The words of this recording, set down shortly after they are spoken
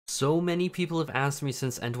So many people have asked me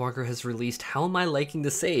since ENDWALKER has released, how am I liking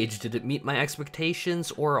the Sage? Did it meet my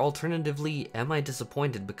expectations, or alternatively, am I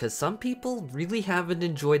disappointed? Because some people really haven't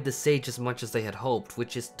enjoyed the Sage as much as they had hoped,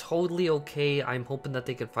 which is totally okay. I'm hoping that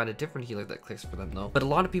they can find a different healer that clicks for them though. But a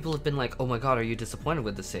lot of people have been like, oh my god, are you disappointed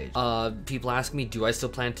with the Sage? People ask me, do I still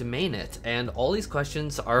plan to main it? And all these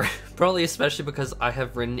questions are probably especially because I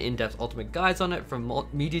have written in-depth ultimate guides on it from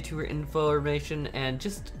media tour information and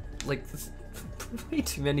just like way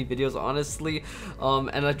too many videos, honestly,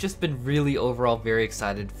 and I've just been really overall very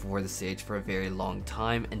excited for the Sage for a very long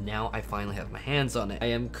time, and now I finally have my hands on it. I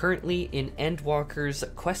am currently in ENDWALKER's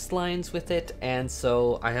quest lines with it, and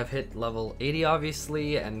so I have hit level 80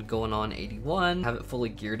 obviously and going on 81, have it fully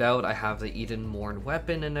geared out. I have the Eden Morn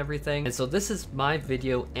weapon and everything, and so this is my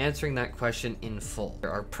video answering that question in full.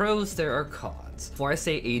 There are pros, there are cons. Before I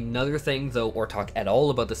say another thing though, or talk at all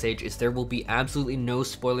about the Sage, is there will be absolutely no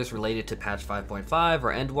spoilers related to patch 5.5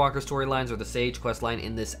 or ENDWALKER storylines or the Sage questline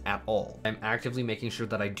in this at all. I'm actively making sure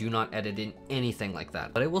that I do not edit in anything like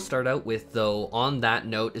that. But I will start out with though, on that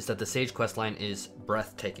note, is that the Sage questline is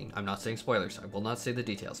breathtaking. I'm not saying spoilers, I will not say the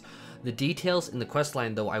details. The details in the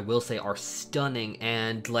questline though, I will say, are stunning,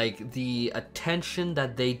 and like the attention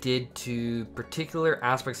that they did to particular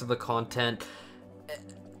aspects of the content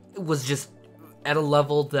was just at a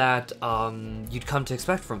level that you'd come to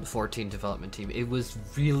expect from the 14 development team. It was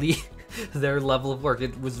really their level of work.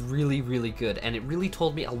 It was really, really good, and it really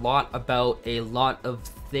told me a lot about a lot of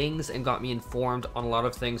things and got me informed on a lot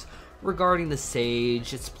of things regarding the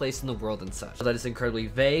Sage, its place in the world and such. That is incredibly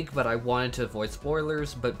vague, but I wanted to avoid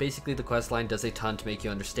spoilers. But basically the questline does a ton to make you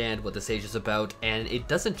understand what the Sage is about, and it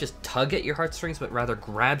doesn't just tug at your heartstrings, but rather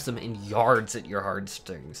grabs them and yards at your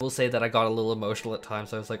heartstrings. I will say that I got a little emotional at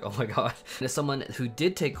times. I was like, oh my god. And as someone who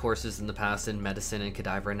did take courses in the past in medicine and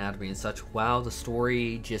cadaver anatomy and such, wow, the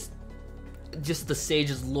story just the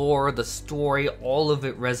Sage's lore, the story, all of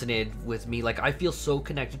it resonated with me. Like, I feel so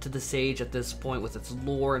connected to the Sage at this point with its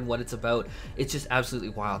lore and what it's about. It's just absolutely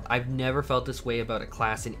wild. I've never felt this way about a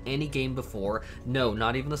class in any game before. No,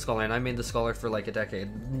 not even the Scholar, and I made the Scholar for like a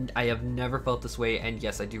decade. I have never felt this way, and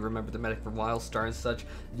yes, I do remember the Medic from Wildstar and such.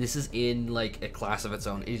 This is in like a class of its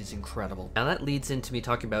own. It is incredible. Now that leads into me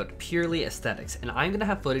talking about purely aesthetics, and I'm gonna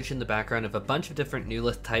have footage in the background of a bunch of different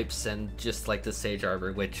Newlith types and just like the Sage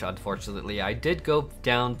armor, which unfortunately I did go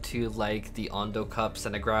down to like the Ondo cups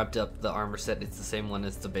and I grabbed up the armor set. It's the same one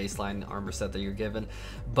as the baseline armor set that you're given.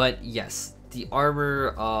 But yes, the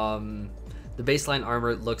armor, the baseline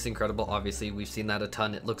armor looks incredible. Obviously, we've seen that a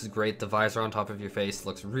ton. It looks great. The visor on top of your face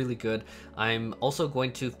looks really good. I'm also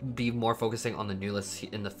going to be more focusing on the new lists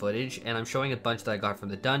in the footage, and I'm showing a bunch that I got from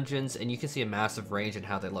the dungeons, and you can see a massive range in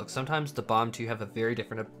how they look. Sometimes the bottom two have a very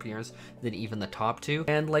different appearance than even the top two,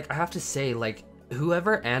 and like I have to say, like,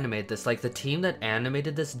 whoever animated this, like the team that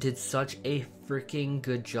animated this did such a freaking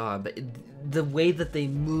good job. The way that they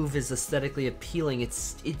move is aesthetically appealing.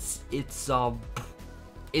 It's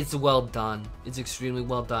well done. It's extremely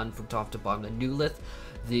well done from top to bottom. The Newlith,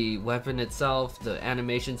 the weapon itself, the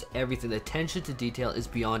animations, everything, the attention to detail is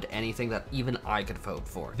beyond anything that even I could have hoped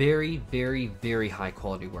for. Very, very, very high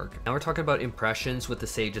quality work. Now we're talking about impressions with the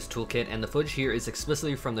Sage's toolkit, and the footage here is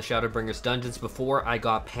explicitly from the Shadowbringers dungeons before I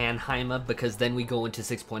got Panhaima, because then we go into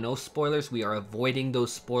 6.0 spoilers. We are avoiding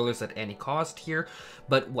those spoilers at any cost here,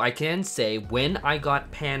 but I can say when I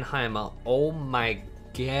got Panhaima, oh my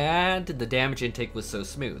god, the damage intake was so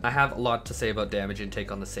smooth. I have a lot to say about damage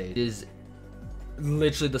intake on the Sage. It is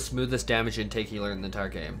literally the smoothest damage intake healer in the entire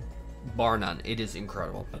game, bar none. It is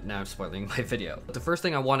incredible. But now I'm spoiling my video. But the first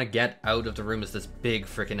thing I want to get out of the room is this big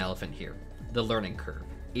freaking elephant here, the learning curve.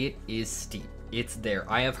 It is steep. It's there.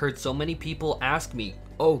 I have heard so many people ask me,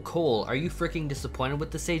 oh Cole, are you freaking disappointed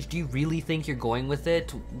with the Sage? Do you really think you're going with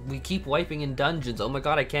it? We keep wiping in dungeons. Oh my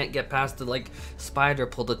god, I can't get past the like spider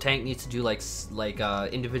pull. The tank needs to do like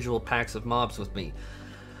individual packs of mobs with me.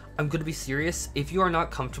 I'm gonna be serious. If you are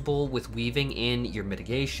not comfortable with weaving in your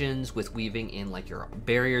mitigations, with weaving in like your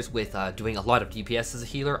barriers, with doing a lot of DPS as a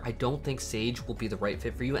healer, I don't think Sage will be the right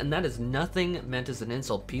fit for you. And that is nothing meant as an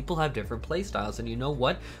insult. People have different playstyles, and you know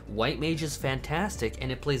what? White Mage is fantastic,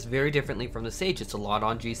 and it plays very differently from the Sage. It's a lot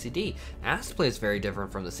on GCD. Ast plays very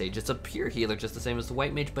different from the Sage. It's a pure healer, just the same as the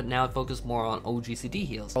White Mage, but now it focuses more on OGCD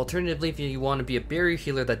heals. Alternatively, if you want to be a barrier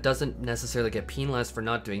healer that doesn't necessarily get penalized for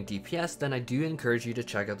not doing DPS, then I do encourage you to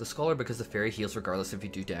check out the Scholar, because the fairy heals regardless if you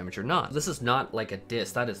do damage or not. This is not like a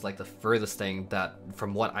diss, that is like the furthest thing that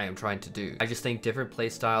from what I am trying to do. I just think different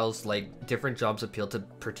playstyles, like different jobs, appeal to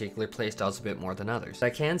particular playstyles a bit more than others. I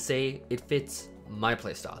can say it fits my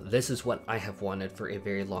playstyle. This is what I have wanted for a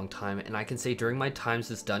very long time, and I can say during my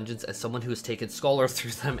times as dungeons, as someone who has taken Scholar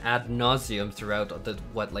through them ad nauseum throughout the,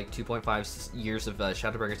 like 2.5 years of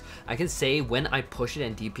Shadowbringers, I can say when I push it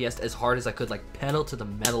and DPS'd as hard as I could, like pedal to the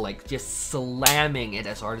metal, like just slamming it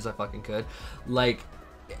as hard as I fucking could, like,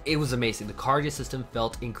 it was amazing. The cardio system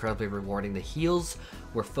felt incredibly rewarding. The heals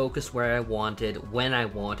were focused where I wanted, when I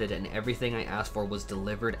wanted, and everything I asked for was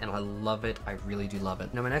delivered, and I love it. I really do love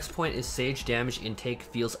it. Now my next point is Sage damage intake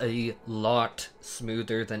feels a lot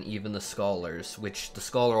smoother than even the Scholars, which the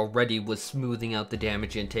Scholar already was smoothing out the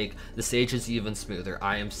damage intake. The Sage is even smoother.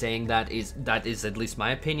 I am saying that is at least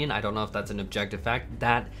my opinion. I don't know if that's an objective fact.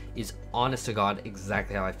 That is honest to God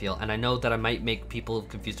exactly how I feel, and I know that I might make people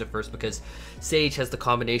confused at first because Sage has the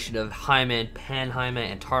combination of Haima and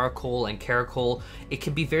Panhaima and Taracol and Caracol. It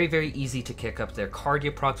can be very, very easy to kick up their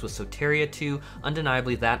cardio procs with Soteria too.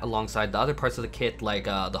 Undeniably that, alongside the other parts of the kit, like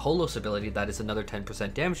the HOLOS ability, that is another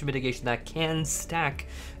 10% damage mitigation that can stack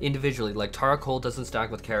individually. Like Taracol doesn't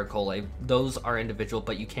stack with Caracol. Those are individual,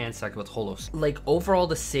 but you can stack with HOLOS. Like overall,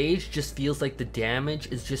 the Sage just feels like the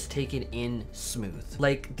damage is just taken in smooth.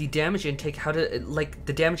 Like the damage intake,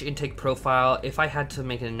 the damage intake profile, if I had to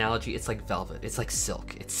make an analogy, it's like velvet. It's like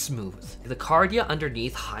silk. It's smooth. The cardio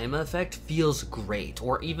underneath Haima effect feels great,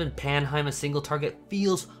 or even Panhaima single target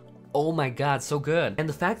feels, oh my god, so good. And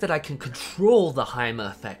the fact that I can control the Haima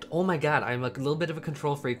effect, oh my god, I'm a little bit of a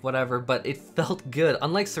control freak, whatever, but it felt good.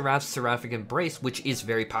 Unlike Seraph's Seraphic Embrace, which is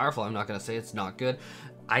very powerful, I'm not gonna say it's not good,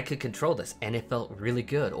 I could control this, and it felt really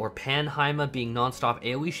good. Or Panhaima being non-stop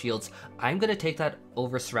AoE shields, I'm gonna take that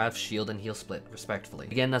over Seraph's shield and heal split, respectfully.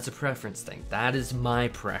 Again, that's a preference thing. That is my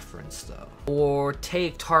preference, though. Or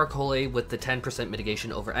take Tarcole with the 10%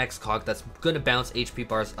 mitigation over Excog, that's gonna bounce HP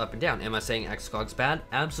bars up and down. Am I saying Excog's bad?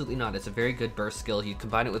 Absolutely not. It's a very good burst skill. You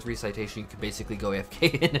combine it with Recitation, you can basically go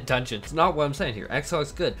AFK in a dungeon. It's not what I'm saying here.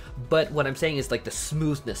 Excog's good, but what I'm saying is like the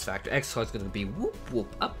smoothness factor. Excog's gonna be whoop,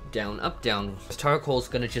 whoop, up, down, up, down. Tarcole's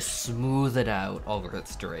gonna just smooth it out over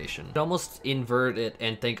its duration. I'd almost invert it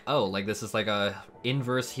and think, oh, like this is like a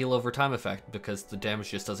inverse heal over time effect because the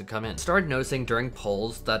damage just doesn't come in. Started noticing during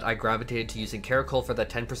pulls that I gravitated to using Caracol for that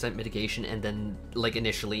 10% mitigation, and then like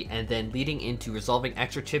initially, and then leading into resolving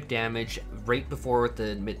extra chip damage right before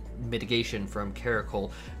the mitigation from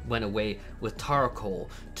Caracol went away with Taracol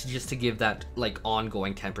to give that like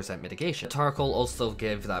ongoing 10% mitigation. Taracol also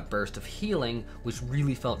gave that burst of healing, which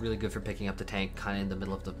really felt really good for picking up the tank kind of in the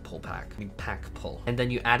middle of the pull pack. I mean pack pull. And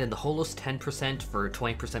then you add in the HOLOS 10% for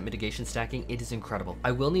 20% mitigation stacking. It is incredible.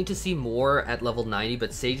 I will need to see more at level 90,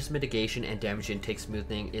 but Sage's mitigation and damage intake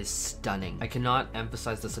smoothing is stunning. I cannot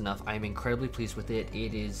emphasize this enough. I am incredibly pleased with it.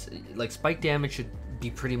 It is like spike damage should be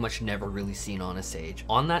pretty much never really seen on a Sage.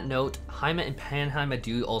 On that note, Haima and Panhaima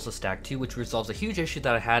do also stack too, which resolves a huge issue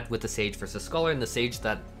that I had with the Sage versus Scholar, and the Sage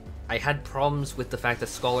that I had problems with the fact that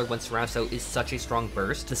Scholar, when Seraph's out, is such a strong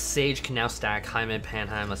burst. The Sage can now stack Haima and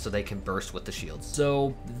Panhaima so they can burst with the shields.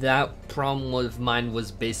 So that problem of mine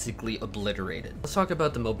was basically obliterated. Let's talk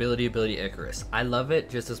about the mobility ability Icarus. I love it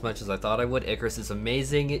just as much as I thought I would. Icarus is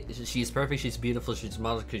amazing. She's perfect. She's beautiful. She's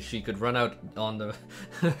modeled because she could run out on the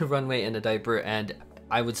runway in a diaper, and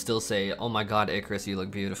I would still say, oh my god, Icarus, you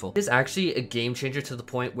look beautiful. It is actually a game changer to the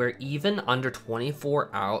point where even under 24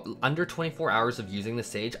 hours of using the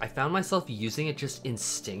Sage, I found myself using it just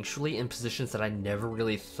instinctually in positions that I never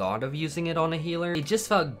really thought of using it on a healer. It just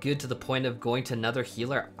felt good to the point of going to another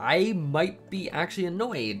healer. I might be actually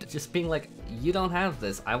annoyed, just being like, you don't have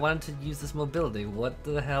this. I wanted to use this mobility. What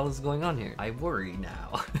the hell is going on here? I worry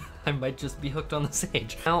now. I might just be hooked on the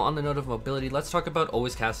Sage. Now, on the note of mobility, let's talk about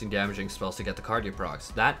always casting damaging spells to get the cardio procs.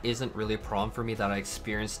 That isn't really a problem for me that I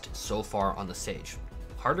experienced so far on the Sage.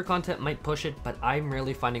 Harder content might push it, but I'm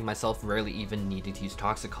really finding myself rarely even needing to use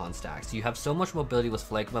Toxicon stacks. You have so much mobility with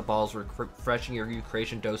Phlegma Balls, refreshing your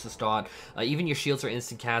Eukrasia Dosis dot, even your shields are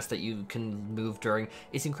instant cast that you can move during.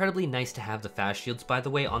 It's incredibly nice to have the fast shields, by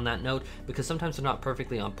the way, on that note, because sometimes they're not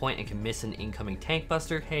perfectly on point and can miss an incoming tank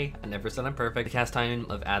buster. Hey, I never said I'm perfect. The cast time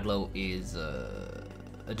of Adlo is a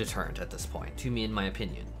deterrent at this point, to me, in my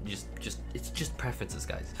opinion. It's just preferences,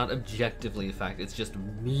 guys. Not objectively a fact, it's just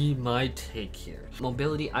me, my take here.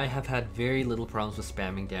 Mobility, I have had very little problems with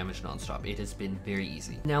spamming damage nonstop. It has been very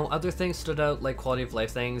easy. Now, other things stood out, like quality of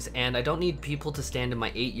life things, and I don't need people to stand in my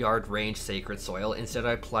 8-yard range Sacred Soil. Instead,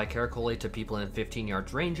 I apply Caracole to people in 15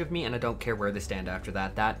 yards range of me, and I don't care where they stand after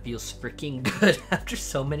that. That feels freaking good after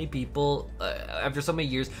so many people, after so many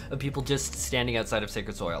years of people just standing outside of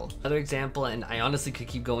Sacred Soil. Another example, and I honestly could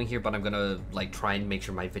keep going here, but I'm gonna like try and make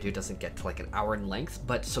sure my video doesn't get to like an hour in length,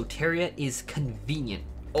 but Soteria is convenient.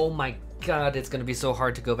 Oh my God, it's gonna be so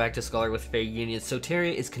hard to go back to Scholar with Fae Union.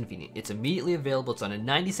 Soteria is convenient. It's immediately available. It's on a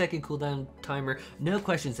 90-second cooldown timer. No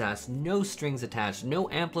questions asked, no strings attached, no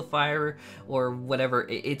amplifier or whatever.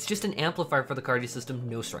 It's just an amplifier for the cardio system,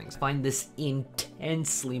 no strings. I find this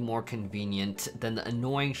intensely more convenient than the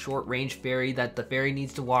annoying short-range fairy that the fairy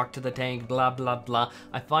needs to walk to the tank, blah, blah, blah.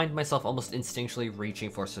 I find myself almost instinctually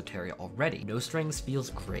reaching for Soteria already. No strings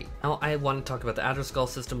feels great. Now, I want to talk about the Adder Skull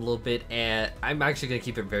system a little bit, and I'm actually going to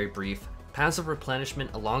keep it very brief. Passive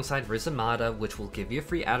replenishment alongside Rizamata, which will give you a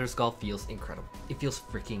free Adder Skull, feels incredible. It feels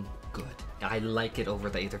freaking good. I like it over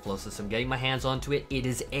the Aetherflow system. Getting my hands onto it, it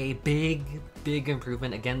is a big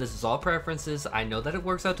improvement. Again, this is all preferences. I know that it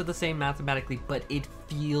works out to the same mathematically, but it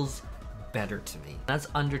feels better to me. That's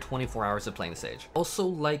under 24 hours of playing the Sage. Also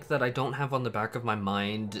like that I don't have on the back of my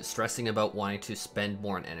mind stressing about wanting to spend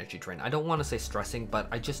more on energy drain. I don't want to say stressing, but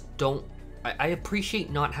I just don't. I appreciate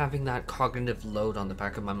not having that cognitive load on the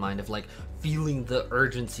back of my mind of like feeling the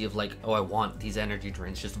urgency of like, oh, I want these energy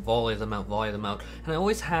drains, just volley them out. And I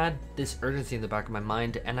always had this urgency in the back of my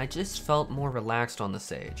mind, and I just felt more relaxed on the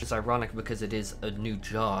Sage. It's ironic because it is a new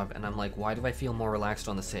job, and I'm like, why do I feel more relaxed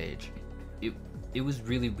on the Sage? It was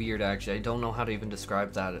really weird, actually. I don't know how to even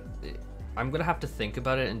describe that. I'm gonna have to think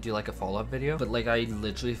about it and do like a follow-up video, but like I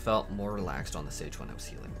literally felt more relaxed on the Sage when I was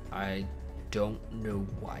healing. I don't know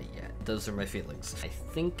why yet. Those are my feelings. I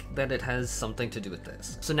think that it has something to do with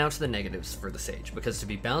this. So now to the negatives for the Sage, because to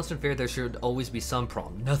be balanced and fair, there should always be some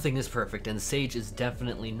problem. Nothing is perfect, and the Sage is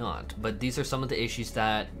definitely not. But these are some of the issues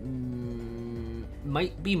that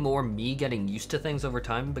might be more me getting used to things over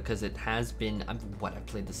time, because it has been, I've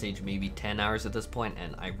played the Sage maybe 10 hours at this point,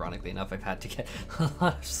 and ironically enough, I've had to get a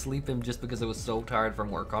lot of sleep in just because I was so tired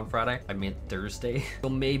from work on Friday. I mean Thursday. So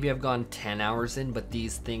maybe I've gone 10 hours in, but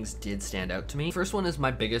these things did stand out to me. First one is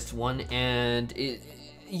my biggest one, and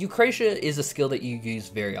Eukrasia is a skill that you use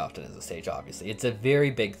very often as a Sage, obviously. It's a very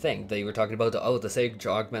big thing. They were talking about, the Sage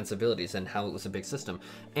augments abilities and how it was a big system.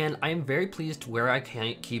 And I'm very pleased where I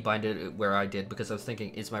keybind it where I did, because I was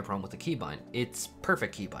thinking, is my problem with the keybind? It's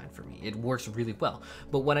perfect keybind for me. It works really well.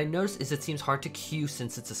 But what I noticed is it seems hard to queue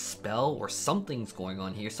since it's a spell, or something's going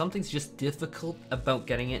on here. Something's just difficult about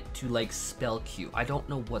getting it to like spell queue. I don't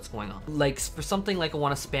know what's going on. Like for something like I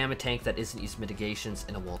want to spam a tank that isn't used mitigations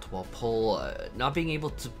in a wall-to-wall pull, not being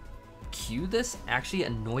able to queue this actually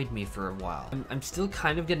annoyed me for a while. I'm still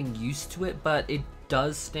kind of getting used to it, but it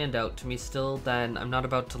does stand out to me still. Then I'm not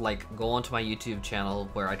about to like go onto my YouTube channel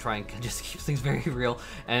where I try and just keep things very real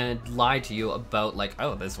and lie to you about like,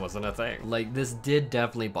 oh, this wasn't a thing. Like this did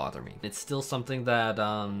definitely bother me. It's still something that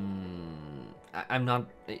I'm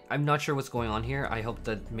not sure what's going on here. I hope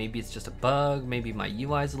that maybe it's just a bug, maybe my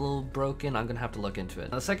UI is a little broken. I'm gonna have to look into it.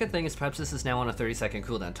 Now, the second thing is perhaps this is now on a 30-second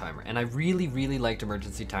cooldown timer, and I really liked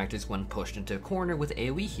emergency tactics when pushed into a corner with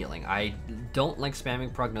AoE healing. I don't like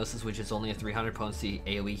spamming prognosis, which is only a 300 potency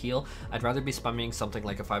AoE heal. I'd rather be spamming something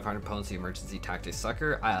like a 500 potency emergency tactics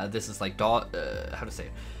sucker. This is like how to say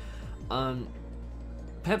it?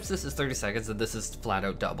 Perhaps this is 30 seconds, and this is flat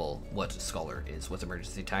out double what Scholar is with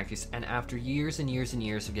emergency tactics. And after years and years and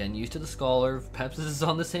years of getting used to the Scholar, perhaps this is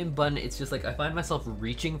on the same button, it's just like I find myself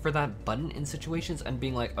reaching for that button in situations and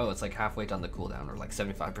being like, oh, it's like halfway done the cooldown, or like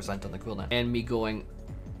 75% on the cooldown, and me going,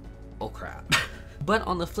 oh crap. But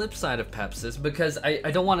on the flip side of Pepsis, because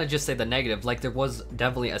I don't want to just say the negative, like there was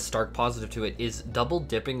definitely a stark positive to it, is double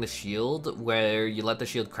dipping the shield, where you let the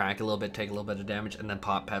shield crack a little bit, take a little bit of damage, and then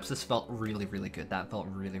pop Pepsis felt really good. That felt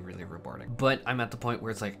really rewarding. But I'm at the point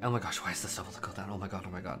where it's like, oh my gosh, why is this double the cooldown? Oh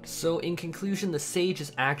my god. So in conclusion, the Sage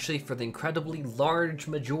is actually, for the incredibly large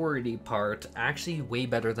majority part, actually way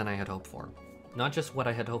better than I had hoped for. Not just what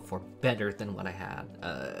I had hoped for, better than what I had.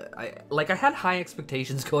 I had high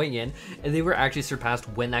expectations going in, and they were actually surpassed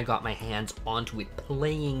when I got my hands onto it,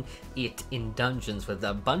 playing it in dungeons with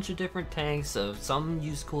a bunch of different tanks. Some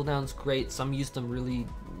use cooldowns great, some use them really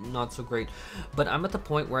not so great. But I'm at the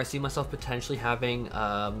point where I see myself potentially having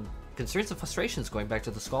concerns and frustrations going back to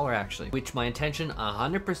the Scholar, actually, which my intention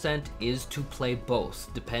 100% is to play both,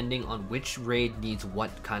 depending on which raid needs what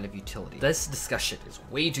kind of utility. This discussion is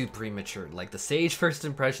way too premature. Like, the Sage first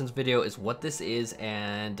impressions video is what this is,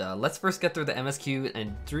 and let's first get through the MSQ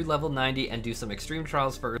and through level 90 and do some extreme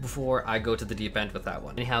trials first before I go to the deep end with that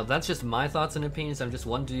one. Anyhow, that's just my thoughts and opinions. I'm just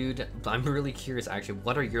one dude. I'm really curious, actually,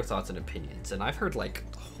 what are your thoughts and opinions? And I've heard like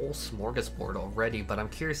a whole smorgasbord already, but I'm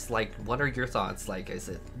curious, like, what are your thoughts? Like, is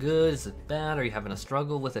it good? Is it bad? Are you having a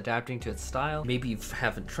struggle with adapting to its style? Maybe you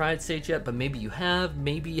haven't tried Sage yet, but maybe you have.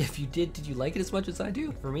 Maybe if you did you like it as much as I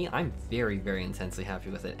do? For me, I'm very intensely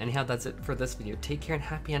happy with it. Anyhow, that's it for this video. Take care and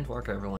happy ENDWALKER, everyone.